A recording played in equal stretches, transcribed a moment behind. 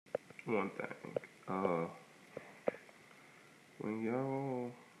one thing. When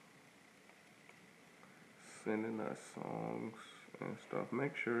y'all sending us songs and stuff,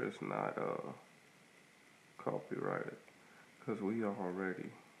 make sure it's not copyrighted, because we are already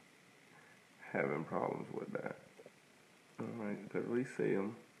having problems with that. Alright, because we see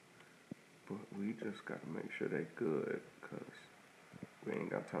them, but we just got to make sure they're good, because we ain't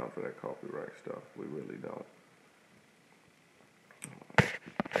got time for that copyright stuff. We really don't.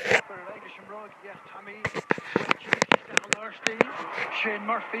 Shane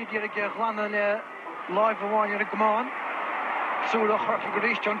Murphy did a live one here. Come on. So the Cork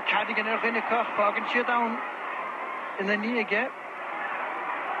REACTION.CAM fogging you down in the knee again.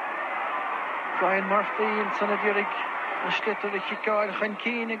 Brian Murphy and son of Derek Slitter the Chicago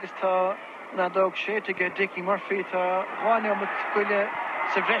Kilkenny agus tá na dog sé to get Dickie Murphy to one with Gulle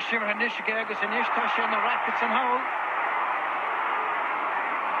Sevreshiver and Nishiga agus in Ishtash and the Rapids and Howell.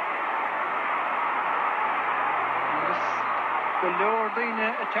 The Lord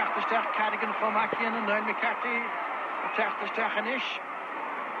Dina attacked the stack Cadigan from Akian and Niall McCarthy attacked the stack and Ish.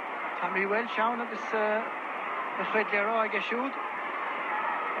 Tommy Welsh on agus the Fedlera I guess shoot.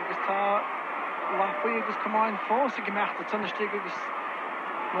 Agus tá Laffy agus come on force gemacht at Sunderstick agus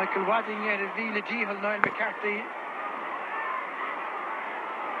Michael Wadding at Vila Gihal Niall McCarthy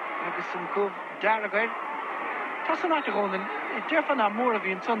agus some good Darragher. That's not the one. It's different and more of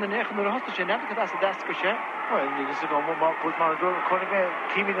you in Sunday night and the hospital. Never that's the desk or shit. Well, this is going to put my door. Calling me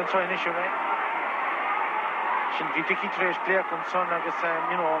teaming and trying issue, right? Should be Dickie Trace player and son. I guess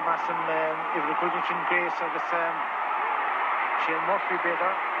you know, massive if the coaching Grace. I guess Shane Murphy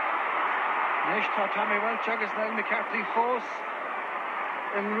better. Nish Tommy Welch. I guess Niall McCarthy force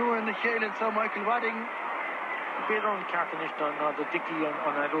and ruin the Hale and so Michael Wadding. Better on Cartonish done the Dickie on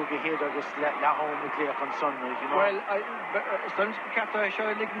a rogue head. I guess let home with Clare on Sunday, you know. Well, Sunday McCarthy, I show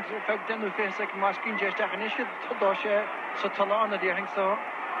you looking to fact then with face like masking just definition. Todosha, so Talana, do you think so?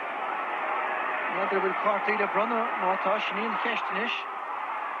 Another will Carty the Brunner, no Tosh, Neil Kestinish.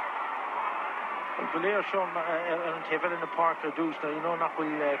 Blair shown and Kevin in the park or do you know, not will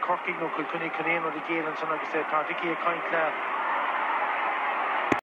Corky, no Kilkenny, Canadian or the Gale and son, like I said, Dickie a kind